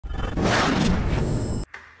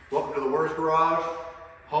Welcome to the Worst Garage,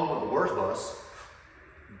 home of the worst bus.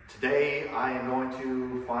 Today I am going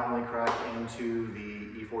to finally crack into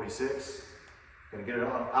the E46. Gonna get it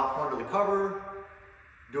out from under the cover,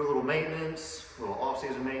 do a little maintenance, a little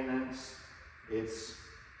off-season maintenance. It's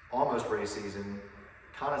almost race season,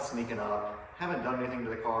 kind of sneaking up. Haven't done anything to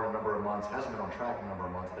the car in a number of months. Hasn't been on track in a number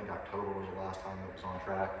of months. I think October was the last time it was on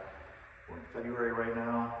track. We're in February right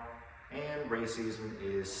now, and race season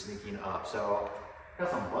is sneaking up. So got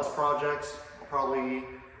some bus projects I'll probably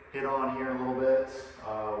hit on here in a little bit.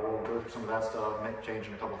 We'll go through some of that stuff,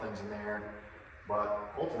 changing a couple things in there,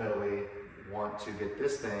 but ultimately want to get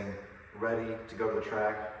this thing ready to go to the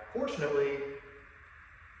track. Fortunately,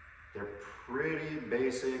 they're pretty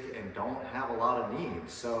basic and don't have a lot of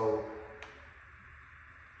needs. So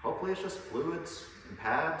hopefully it's just fluids and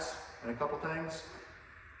pads and a couple things.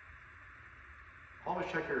 Always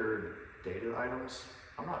check your data items.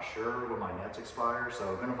 I'm not sure when my nets expire,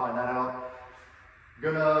 so gonna find that out.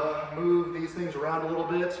 Gonna move these things around a little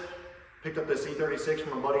bit. Picked up this E36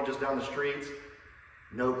 from a buddy just down the street.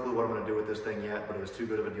 No clue what I'm gonna do with this thing yet, but it was too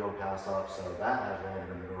good of a deal to pass up, so that has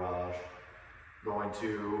landed in the garage. Going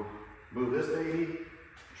to move this baby,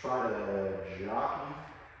 try to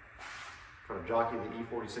jockey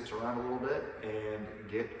the E46 around a little bit and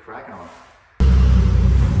get cracking on it.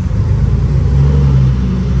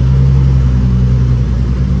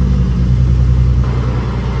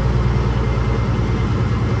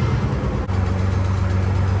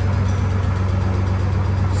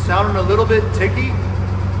 Sounding a little bit ticky.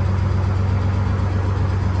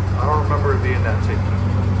 I don't remember it being that ticky.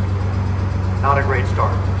 Not a great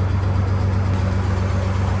start.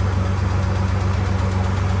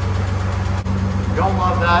 Don't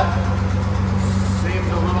love that.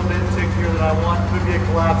 Seems a little bit tickier than I want. Could be a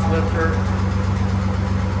collapse lifter.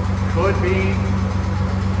 Could be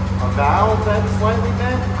a valve that's slightly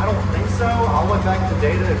bent. I don't think so. I'll look back at the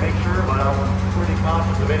data and make sure, but I'm pretty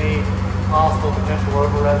conscious of any possible potential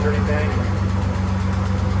overruns or anything.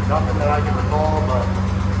 Nothing that I can recall, but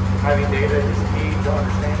having data is key to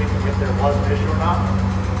understanding if there was an issue or not.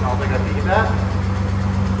 So I'll take a peek at that.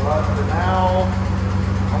 But for now,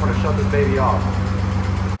 I'm going to shut this baby off.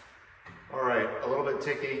 All right, a little bit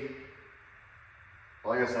ticky.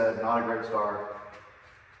 Like I said, not a great start.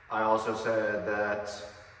 I also said that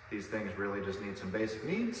these things really just need some basic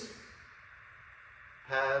needs.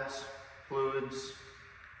 Pads, fluids.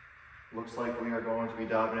 Looks like we are going to be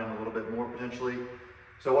diving in a little bit more potentially.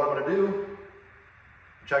 So what I'm going to do,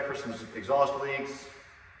 check for some exhaust leaks.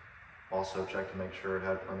 Also check to make sure it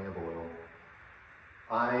had plenty of oil.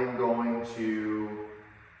 I am going to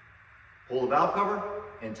pull the valve cover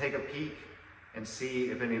and take a peek and see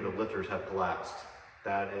if any of the lifters have collapsed.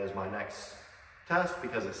 That is my next test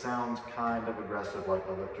because it sounds kind of aggressive, like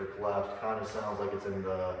the lifter collapsed. Kind of sounds like it's in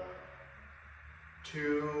the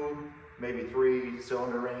 2, maybe 3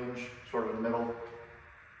 cylinder range, sort of in the middle.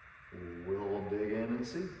 We'll dig in and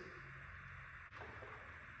see.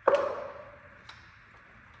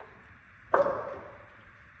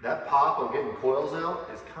 That pop of getting coils out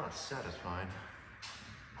is kind of satisfying.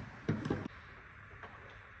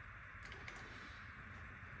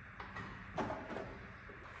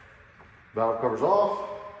 Valve cover's off.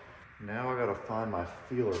 Now I gotta find my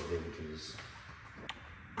feeler gauges.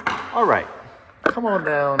 All right. Come on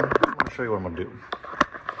down, I'm gonna show you what I'm gonna do.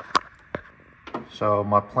 So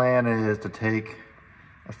my plan is to take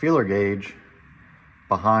a feeler gauge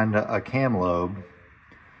behind a cam lobe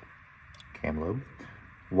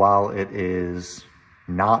while it is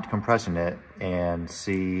not compressing it and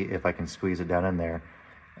see if I can squeeze it down in there.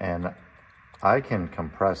 And I can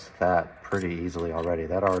compress that pretty easily already.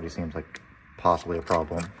 That already seems like possibly a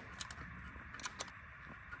problem.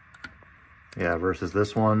 Yeah, versus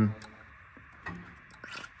this one.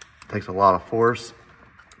 Takes a lot of force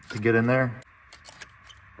to get in there.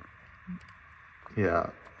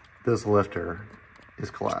 Yeah, this lifter is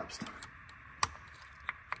collapsed.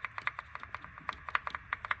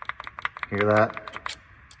 Hear that?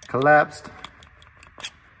 Collapsed.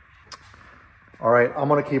 All right, I'm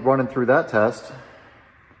gonna keep running through that test.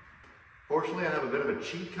 Fortunately, I have a bit of a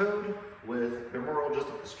cheat code with BimmerWorld just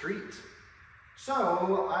up the street.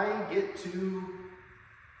 So I get to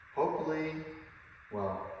hopefully,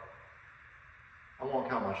 well, I won't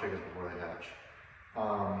count my chickens before they hatch.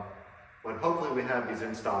 But hopefully we have these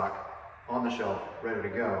in stock on the shelf, ready to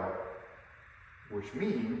go, which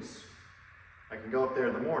means I can go up there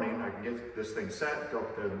in the morning, I can get this thing set, go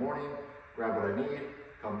up there in the morning, grab what I need,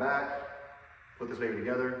 come back, put this baby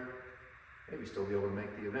together, maybe still be able to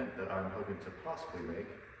make the event that I'm hoping to possibly make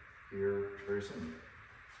here very soon.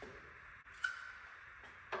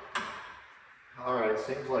 All right,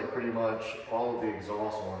 seems like pretty much all of the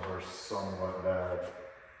exhaust ones are somewhat bad.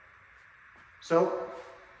 So,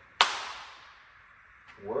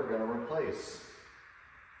 we're gonna replace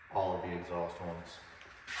all of the exhaust ones.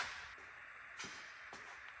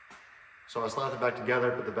 So I slapped it back together,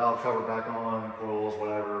 put the valve cover back on, oils,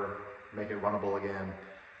 whatever, make it runnable again.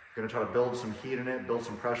 Gonna try to build some heat in it, build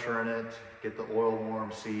some pressure in it, get the oil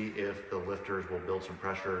warm, see if the lifters will build some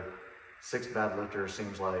pressure. 6 bad lifters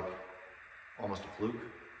seems like almost a fluke.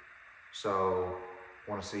 So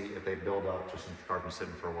wanna see if they build up just since the car's been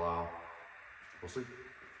sitting for a while. We'll see.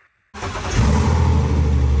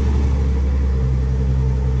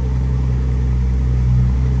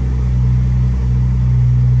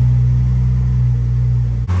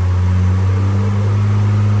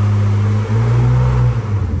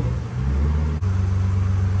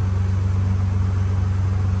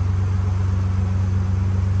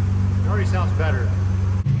 Sounds better.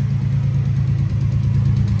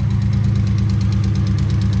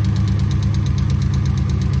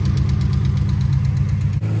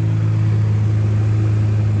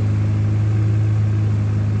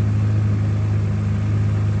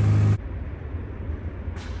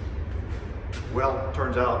 Well,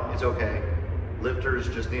 turns out it's okay. Lifters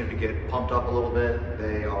just needed to get pumped up a little bit.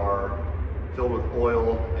 They are filled with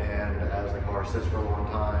oil, and as the car sits for a long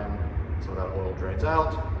time, some of that oil drains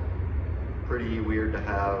out. Pretty weird to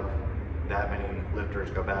have that many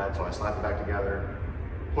lifters go bad, so I slapped it back together,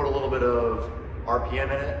 put a little bit of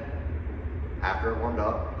RPM in it after it warmed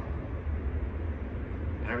up,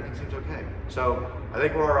 and everything seems okay. So I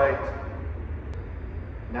think we're all right.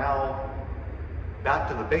 Now, back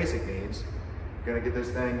to the basic needs. I'm gonna get this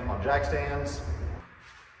thing on jack stands.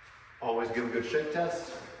 Always give a good shake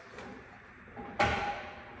test.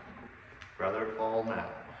 Rather fall now.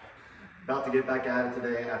 About to get back at it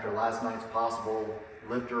today after last night's possible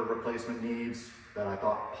lifter replacement needs that I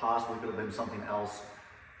thought possibly could have been something else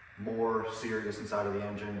more serious inside of the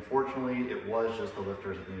engine. Fortunately, it was just the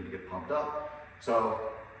lifters that needed to get pumped up. So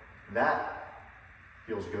that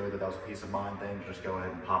feels good. That was a peace of mind thing to just go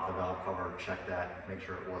ahead and pop the valve cover, check that, make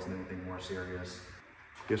sure it wasn't anything more serious.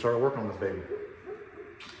 Get started working on this baby.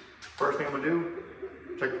 First thing I'm gonna do,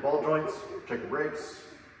 check the ball joints, check the brakes,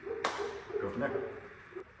 go from there.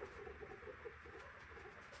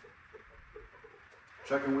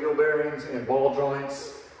 Checking wheel bearings and ball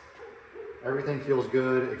joints. Everything feels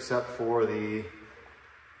good except for the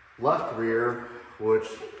left rear, which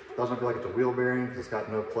doesn't feel like it's a wheel bearing because it's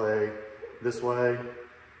got no play this way.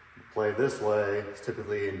 Play this way is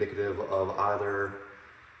typically indicative of either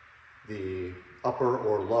the upper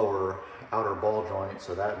or lower outer ball joint,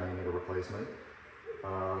 so that may need a replacement. So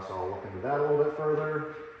I'll look into that a little bit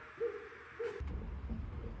further.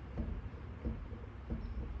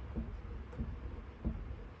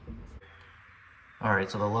 All right,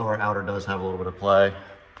 so the lower outer does have a little bit of play.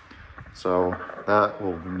 So that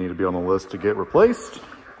will need to be on the list to get replaced.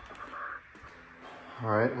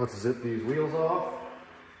 All right, let's zip these wheels off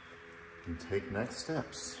and take next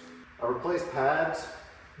steps. I replaced pads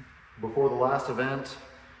before the last event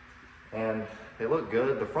and they look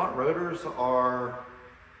good. The front rotors are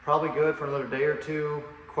probably good for another day or two.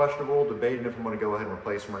 Questionable, debating if I'm gonna go ahead and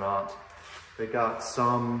replace them or not. They got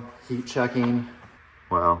some heat checking.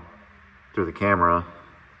 Wow. Through the camera,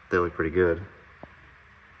 they look pretty good.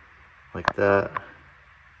 Like that.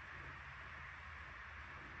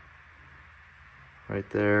 Right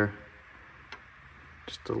there.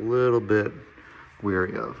 Just a little bit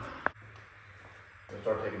weary of. I'm gonna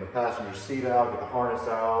start taking the passenger seat out, get the harness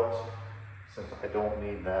out, since I don't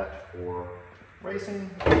need that for racing.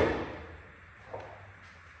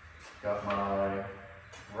 Got my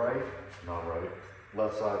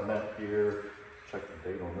left side vent here. Check the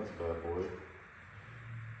date on this bad boy.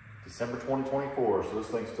 December 2024, so this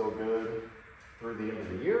thing's still good through the end of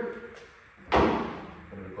the year. I'm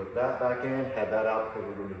gonna put that back in, had that out because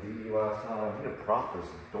we were going to VE last time. I need to prop this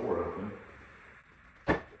door open.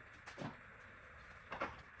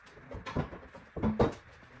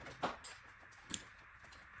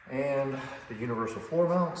 And the universal floor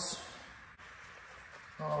mounts.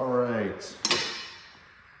 All right,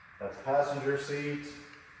 that's passenger seat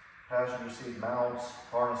mounts,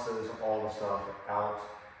 harnesses, all the stuff out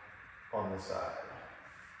on this side.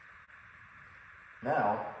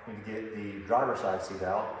 Now, I need to get the driver's side seat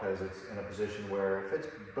out because it's in a position where it fits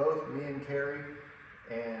both me and Carrie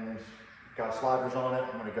and got sliders on it.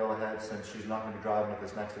 I'm gonna go ahead, since she's not gonna be driving at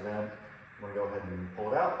this next event, I'm gonna go ahead and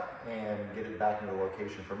pull it out and get it back into the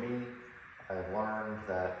location for me. I've learned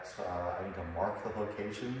that I need to mark the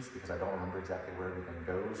locations because I don't remember exactly where everything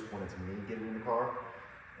goes when it's me getting in the car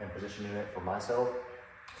and positioning it for myself.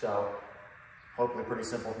 So Hopefully pretty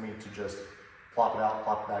simple for me to just plop it out,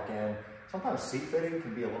 plop it back in. Sometimes seat fitting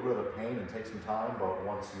can be a little bit of a pain and take some time, but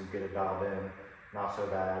once you get it dialed in, not so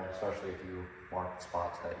bad, especially if you mark the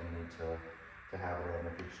spots that you need to have it in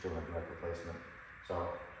if you're just doing a direct replacement. So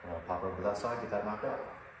I'm gonna pop over to that side, get that knocked out.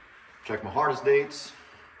 Check my hardest dates.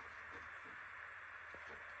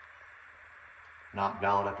 Not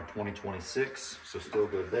valid after 2026, so still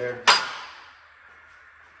good there.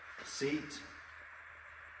 Seat,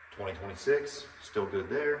 2026, still good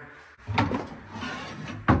there.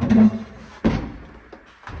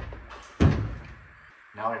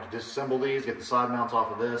 Now I need to disassemble these, get the side mounts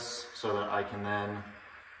off of this so that I can then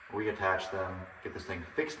reattach them, get this thing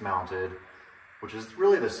fixed mounted, which is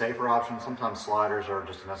really the safer option. Sometimes sliders are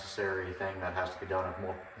just a necessary thing that has to be done if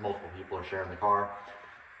multiple people are sharing the car.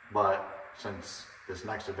 But since this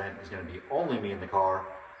next event is going to be only me in the car,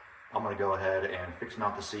 I'm going to go ahead and fix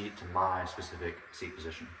mount the seat to my specific seat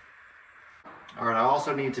position. All right, I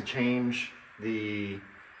also need to change the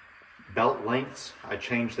belt lengths. I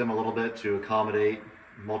changed them a little bit to accommodate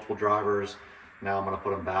multiple drivers. Now I'm going to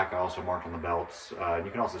put them back. I also marked on the belts. You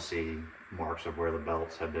can also see marks of where the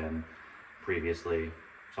belts have been previously.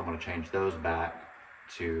 So I'm going to change those back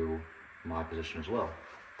to my position as well.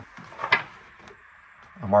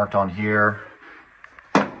 I marked on here,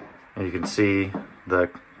 and you can see the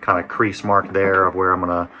kind of crease mark there of where I'm going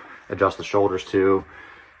to adjust the shoulders to. You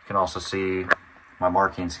can also see my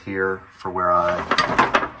markings here for where I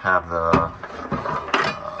have the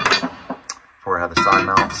side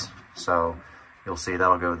mounts. So you'll see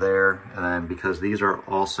that'll go there. And then because these are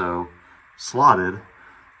also slotted,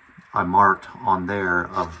 I marked on there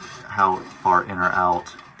of how far in or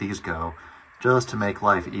out these go, just to make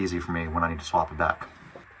life easy for me when I need to swap it back.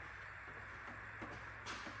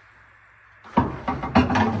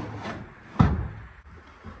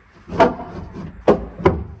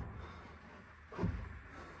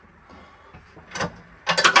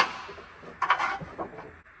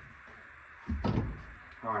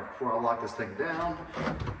 All right, before I lock this thing down,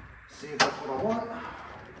 see if that's what I want.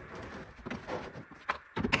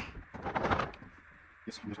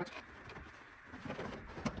 Yes, I'm just right.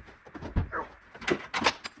 Arrow.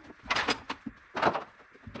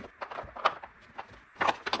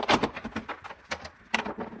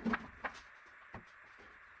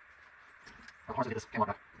 How hard to get this camera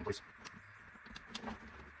back in place?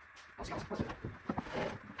 Let's see.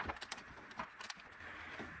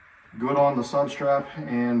 Good on the sub strap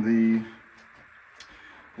and the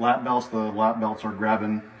lap belts. The lap belts are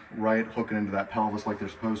grabbing right, hooking into that pelvis like they're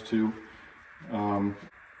supposed to.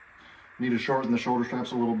 Need to shorten the shoulder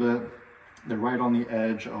straps a little bit. They're right on the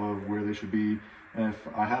edge of where they should be. And if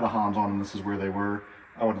I had a Hans on and this is where they were,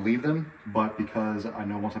 I would leave them. But because I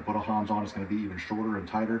know once I put a Hans on, it's going to be even shorter and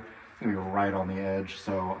tighter. It's going to be right on the edge.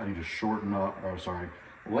 So I need to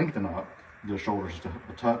lengthen up the shoulders just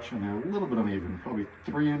a touch, and they're a little bit uneven, probably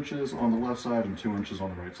 3 inches on the left side and 2 inches on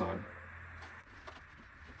the right side.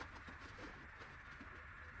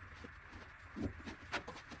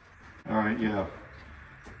 All right, yeah,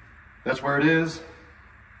 that's where it is.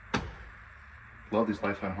 Love these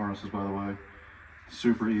lifetime harnesses, by the way.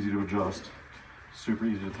 Super easy to adjust, super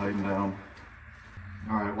easy to tighten down.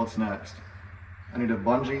 All right, what's next? I need to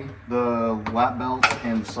bungee the lap belt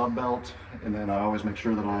and the sub belt, and then I always make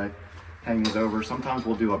sure that I hang these over. Sometimes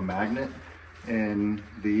we'll do a magnet in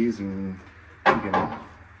these and you can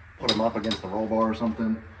put them up against the roll bar or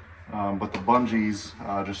something. But the bungees,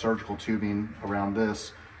 just surgical tubing around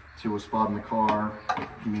this to a spot in the car,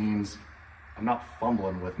 means I'm not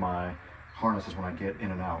fumbling with my harnesses when I get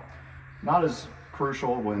in and out. Not as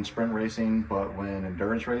crucial when sprint racing, but when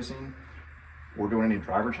endurance racing or doing any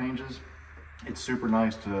driver changes, it's super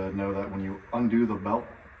nice to know that when you undo the belt,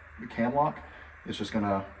 the cam lock, it's just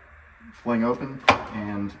gonna fling open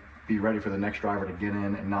and be ready for the next driver to get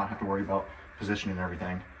in and not have to worry about positioning and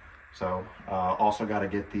everything. So also got to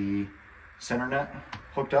get the center net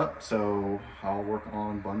hooked up, so I'll work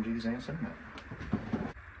on bungees and center net.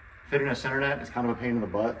 Fitting a center net is kind of a pain in the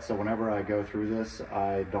butt, so whenever I go through this,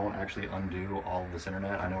 I don't actually undo all of the center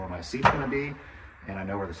net. I know where my seat's going to be and I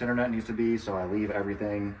know where the center net needs to be, so I leave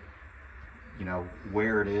everything, you know,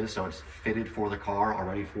 where it is, so it's fitted for the car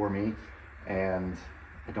already for me, and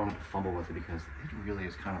I don't have to fumble with it because it really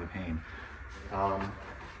is kind of a pain.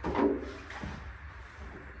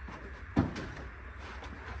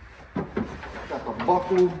 Got the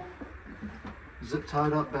buckle zip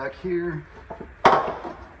tied up back here.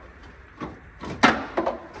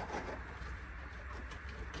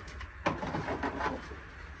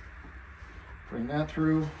 Bring that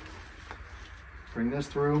through, bring this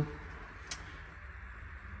through.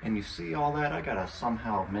 And you see all that? I gotta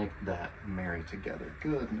somehow make that marry together.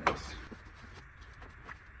 Goodness.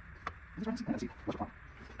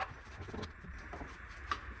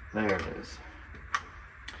 There it is.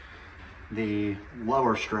 The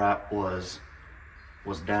lower strap was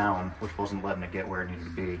down, which wasn't letting it get where it needed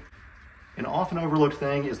to be. An often overlooked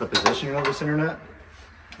thing is the positioning of the center net.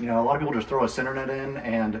 You know, a lot of people just throw a center net in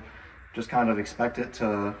and just kind of expect it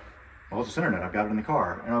to, well, it's a center net, I've got it in the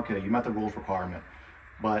car. And okay, you met the rules requirement,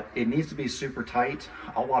 but it needs to be super tight.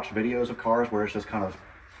 I'll watch videos of cars where it's just kind of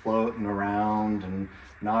floating around and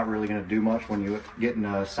not really gonna do much when you get in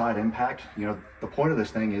a side impact. You know, the point of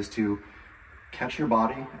this thing is to catch your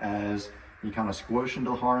body as you kind of squish into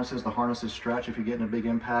the harnesses stretch if you get in a big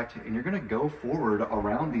impact, and you're gonna go forward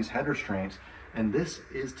around these head restraints, and this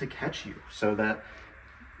is to catch you, so that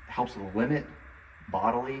helps limit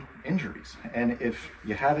bodily injuries. And if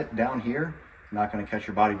you have it down here, not gonna catch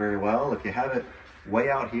your body very well. If you have it way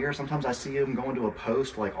out here, sometimes I see them going to a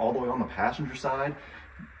post like all the way on the passenger side.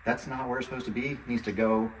 That's not where it's supposed to be. It needs to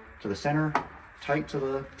go to the center, tight to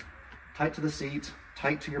the seat,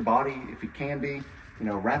 tight to your body if it can be. You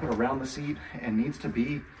know, wrap it around the seat, and needs to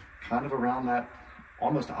be kind of around that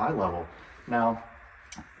almost eye level. Now,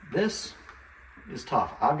 this is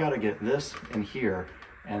tough. I've got to get this in here,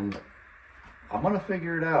 and I'm gonna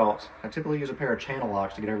figure it out. I typically use a pair of channel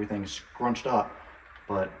locks to get everything scrunched up,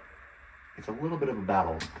 but it's a little bit of a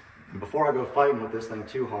battle. And before I go fighting with this thing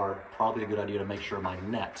too hard, probably a good idea to make sure my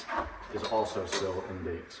net is also still in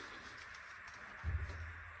date.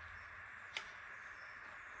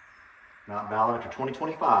 Not valid after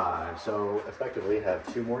 2025, so effectively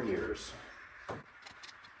have 2 more years.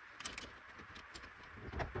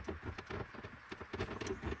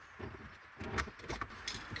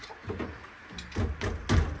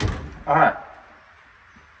 All right.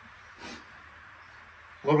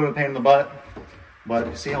 A little bit of a pain in the butt, but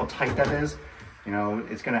you see how tight that is? You know,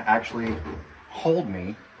 it's gonna actually hold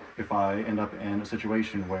me if I end up in a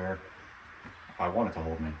situation where I want it to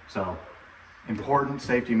hold me. So, important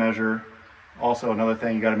safety measure. Also, another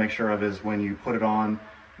thing you got to make sure of is when you put it on,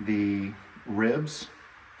 the ribs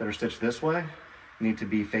that are stitched this way need to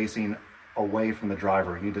be facing away from the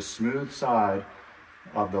driver. You need the smooth side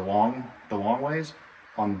of the long ways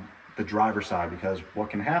on the driver's side, because what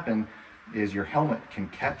can happen is your helmet can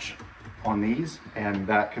catch on these, and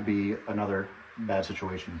that could be another bad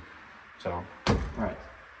situation. So, all right,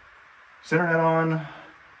 center net on.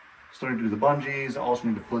 Still need to do the bungees. Also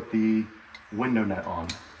need to put the window net on.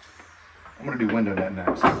 I'm gonna do window net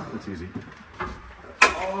next. It's easy.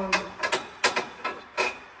 That's on.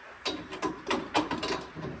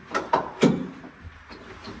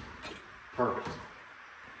 Perfect.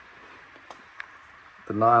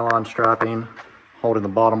 The nylon strapping holding the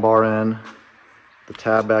bottom bar in. The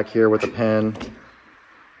tab back here with the pin.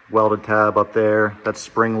 Welded tab up there. That's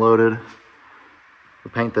spring loaded. We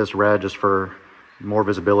paint this red just for more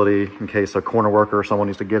visibility in case a corner worker or someone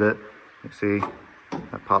needs to get it. You see,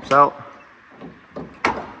 that pops out.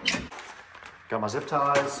 Got my zip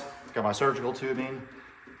ties, got my surgical tubing,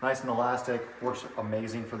 nice and elastic, works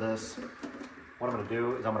amazing for this. What I'm gonna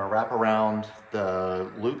do is I'm gonna wrap around the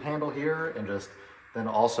loop handle here, and just then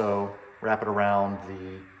also wrap it around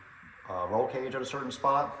the roll cage at a certain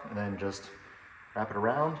spot, and then just wrap it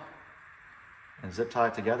around and zip tie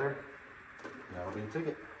it together, and that'll be the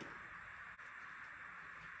ticket.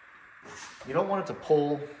 You don't want it to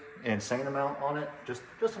pull an insane amount on it, just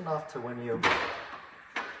enough to when you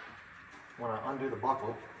want to undo the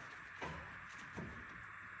buckle,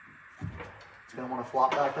 it's going to want to flop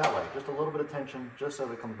back that way. Just a little bit of tension, just so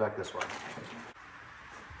that it comes back this way.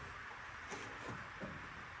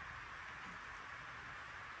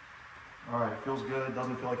 All right, it feels good.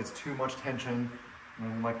 Doesn't feel like it's too much tension,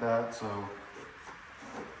 anything like that. So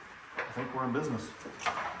I think we're in business.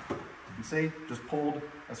 You can see, just pulled,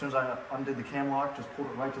 as soon as I undid the cam lock, just pulled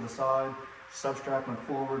it right to the side. Substrap went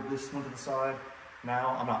forward, this went to the side.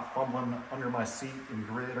 Now I'm not fumbling under my seat in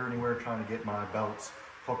grid or anywhere trying to get my belts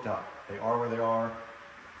hooked up. They are where they are.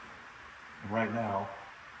 And right now,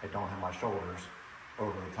 I don't have my shoulders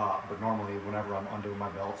over the top, but normally whenever I'm undoing my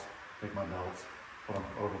belts, take my belts, put them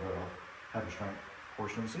over the head restraint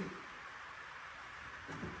portion of the seat.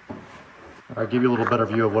 All right, give you a little better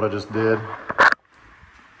view of what I just did.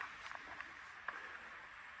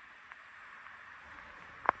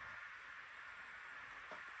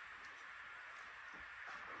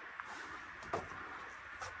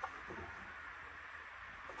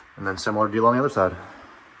 And then similar deal on the other side.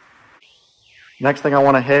 Next thing I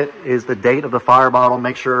want to hit is the date of the fire bottle.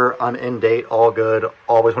 Make sure I'm in date, all good.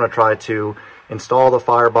 Always want to try to install the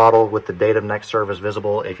fire bottle with the date of next service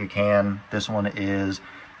visible if you can. This one is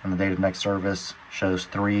and the date of next service shows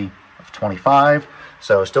 3 of 25.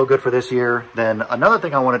 So still good for this year. Then another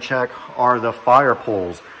thing I want to check are the fire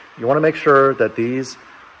pulls. You want to make sure that these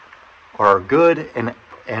are good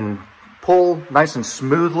and pull nice and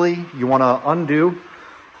smoothly. You want to undo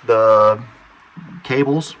the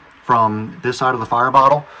cables from this side of the fire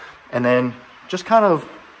bottle and then just kind of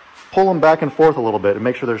pull them back and forth a little bit and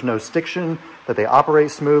make sure there's no stiction, that they operate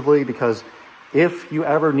smoothly, because if you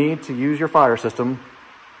ever need to use your fire system,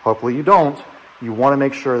 hopefully you don't, you want to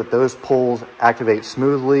make sure that those pulls activate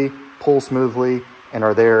smoothly, pull smoothly, and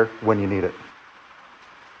are there when you need it.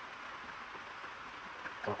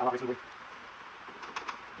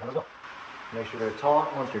 Make sure they're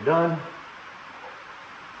taut once you're done.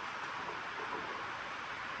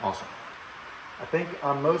 Awesome. I think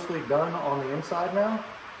I'm mostly done on the inside now.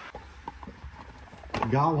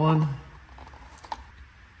 Got one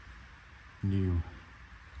new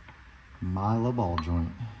Meyle ball joint.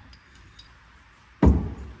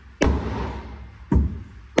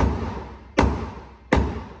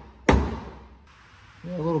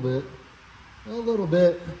 Yeah, a little bit. A little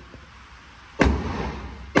bit.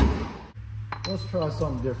 Let's try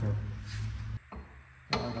something different.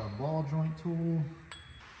 I got a ball joint tool.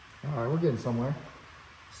 All right, we're getting somewhere.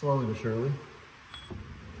 Slowly but surely.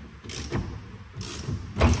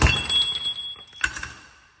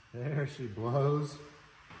 There she blows.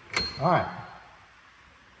 All right.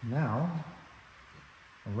 Now,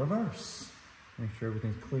 a reverse. Make sure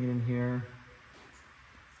everything's clean in here.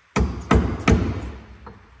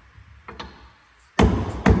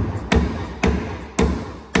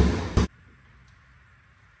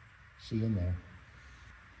 She in there.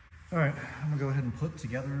 All right, I'm gonna go ahead and put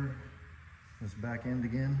together this back end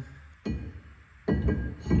again.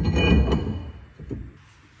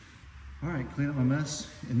 All right, clean up my mess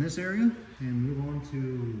in this area and move on to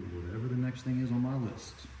whatever the next thing is on my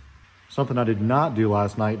list. Something I did not do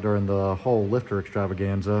last night during the whole lifter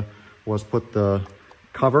extravaganza was put the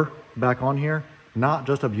cover back on here. Not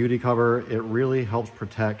just a beauty cover, it really helps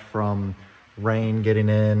protect from rain getting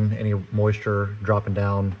in, any moisture dropping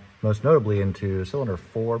down, most notably into cylinder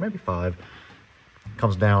 4, maybe 5.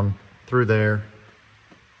 Comes down through there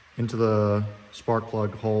into the spark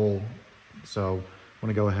plug hole. So I'm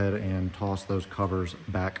gonna go ahead and toss those covers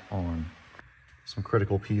back on. Some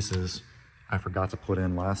critical pieces I forgot to put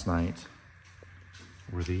in last night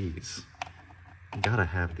were these. You gotta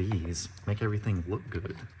have these, make everything look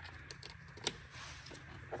good.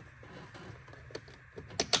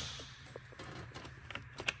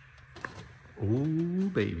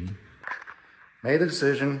 Ooh, baby. Made the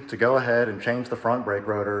decision to go ahead and change the front brake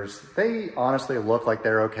rotors. They honestly look like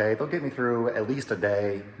they're okay. They'll get me through at least a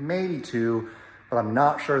day, maybe 2, but I'm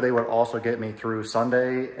not sure they would also get me through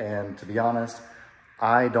Sunday. And to be honest,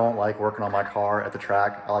 I don't like working on my car at the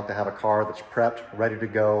track. I like to have a car that's prepped, ready to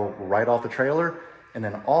go right off the trailer, and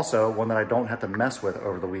then also one that I don't have to mess with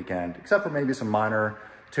over the weekend, except for maybe some minor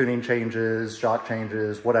tuning changes, shock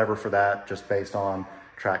changes, whatever for that, just based on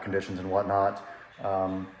track conditions and whatnot.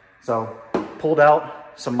 So pulled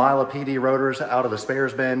out some Meyle PD rotors out of the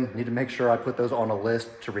spares bin. Need to make sure I put those on a list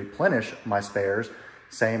to replenish my spares.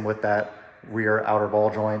 Same with that rear outer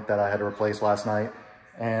ball joint that I had to replace last night.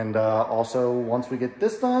 And also, once we get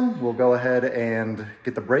this done, we'll go ahead and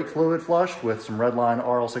get the brake fluid flushed with some Redline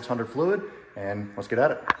RL600 fluid, and let's get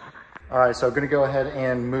at it. All right, so I'm gonna go ahead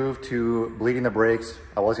and move to bleeding the brakes.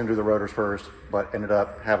 I was gonna do the rotors first, but ended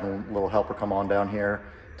up having a little helper come on down here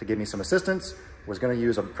to give me some assistance. Was gonna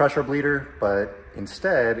use a pressure bleeder, but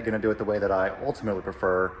instead gonna do it the way that I ultimately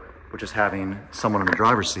prefer, which is having someone in the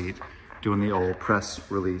driver's seat doing the old press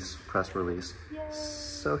release. Yay.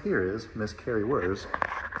 So here is Miss Carrie Wurs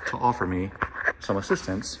to offer me some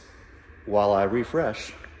assistance while I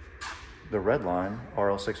refresh the Redline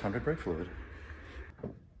RL600 brake fluid.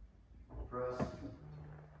 Press,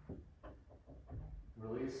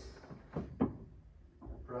 release,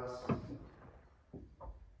 press,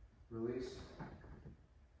 release,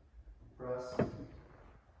 press,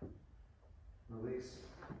 release,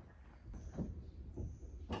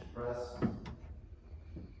 press,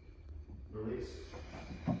 release,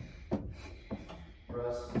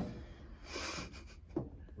 press,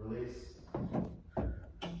 release,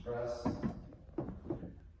 press.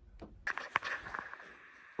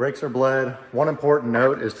 Brakes are bled. One important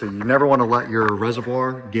note is you never want to let your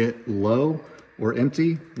reservoir get low or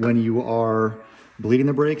empty when you are bleeding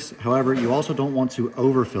the brakes. However, you also don't want to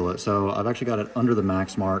overfill it. So I've actually got it under the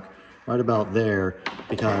max mark, right about there,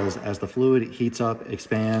 because as the fluid heats up,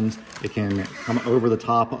 expands, it can come over the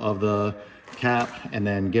top of the cap and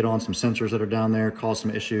then get on some sensors that are down there, cause some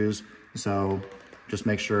issues. So Just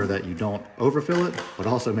make sure that you don't overfill it, but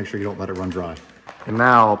also make sure you don't let it run dry. And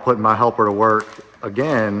now I'll put my helper to work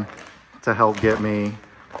again to help get me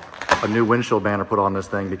a new windshield banner put on this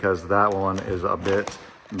thing, because that one is a bit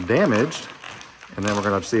damaged. And then we're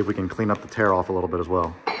gonna see if we can clean up the tear off a little bit as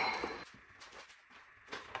well.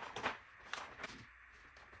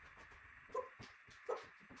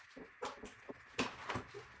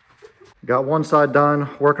 Got one side done,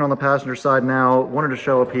 working on the passenger side now. Wanted to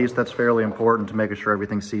show a piece that's fairly important to making sure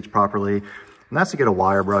everything seats properly. And that's to get a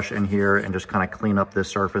wire brush in here and just kind of clean up this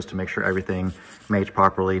surface to make sure everything mates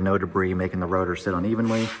properly, no debris making the rotor sit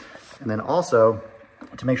unevenly. And then also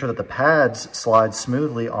to make sure that the pads slide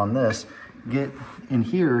smoothly on this, get in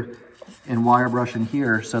here and wire brush in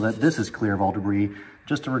here so that this is clear of all debris,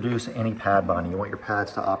 just to reduce any pad binding. You want your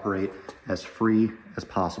pads to operate as free as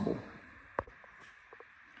possible.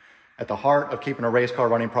 At the heart of keeping a race car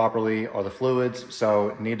running properly are the fluids,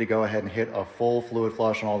 so need to go ahead and hit a full fluid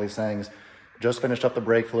flush on all these things. Just finished up the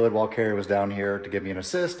brake fluid while Carrie was down here to give me an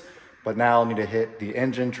assist, but now I need to hit the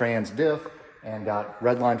engine, trans, diff, and got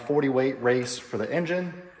Redline 40 weight race for the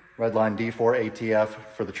engine, Redline D4 ATF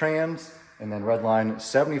for the trans, and then Redline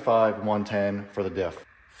 75 110 for the diff.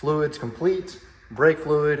 Fluids complete, brake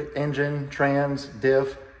fluid, engine, trans,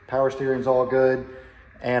 diff, power steering's all good.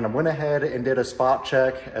 And I went ahead and did a spot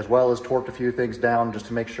check as well as torqued a few things down just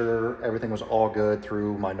to make sure everything was all good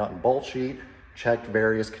through my nut and bolt sheet, checked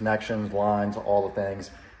various connections, lines, all the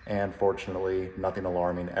things, and fortunately nothing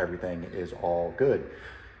alarming, everything is all good.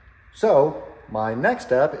 So my next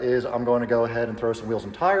step is I'm going to go ahead and throw some wheels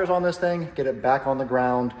and tires on this thing, get it back on the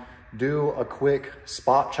ground, do a quick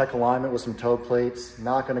spot check alignment with some toe plates.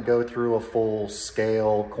 Not going to go through a full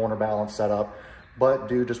scale corner balance setup, but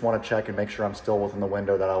do just want to check and make sure I'm still within the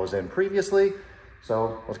window that I was in previously.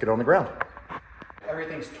 So let's get on the ground.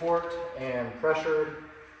 Everything's torqued and pressured,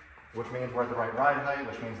 which means we're at the right ride height,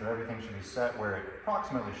 which means that everything should be set where it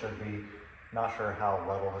approximately should be. Not sure how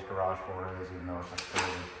level this garage floor is, even though it's a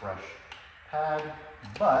fairly fresh pad,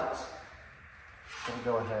 but we'll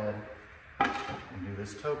go ahead and do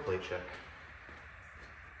this toe plate check.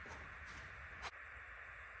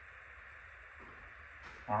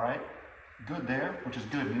 All right. Good there, which is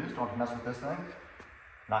good news. Don't have to mess with this thing.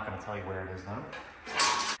 Not going to tell you where it is though.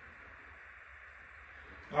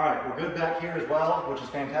 All right, we're good back here as well, which is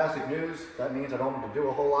fantastic news. That means I don't need to do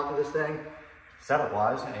a whole lot to this thing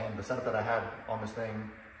setup-wise, and the setup that I had on this thing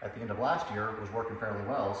at the end of last year was working fairly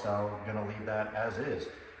well, so I'm going to leave that as is.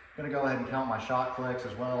 I'm going to go ahead and count my shot clicks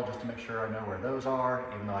as well, just to make sure I know where those are,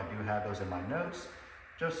 even though I do have those in my notes,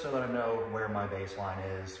 just so that I know where my baseline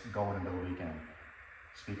is going into the weekend.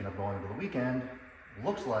 Speaking of going into the weekend,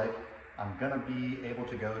 looks like I'm gonna be able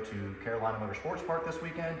to go to Carolina Motorsports Park this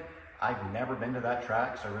weekend. I've never been to that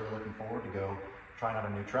track, so really looking forward to go trying out a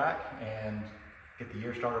new track and get the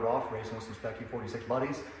year started off racing with some Spec E46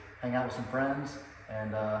 buddies, hang out with some friends,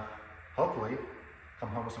 and hopefully come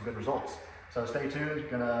home with some good results. So stay tuned,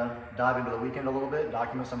 gonna dive into the weekend a little bit,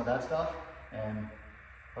 document some of that stuff, and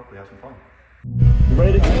hopefully have some fun. You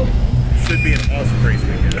ready to go? Should be an awesome race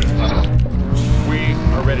weekend. We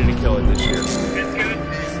are ready to kill it this year. It's good.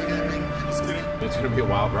 It's good. It's going to be a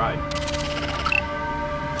wild ride.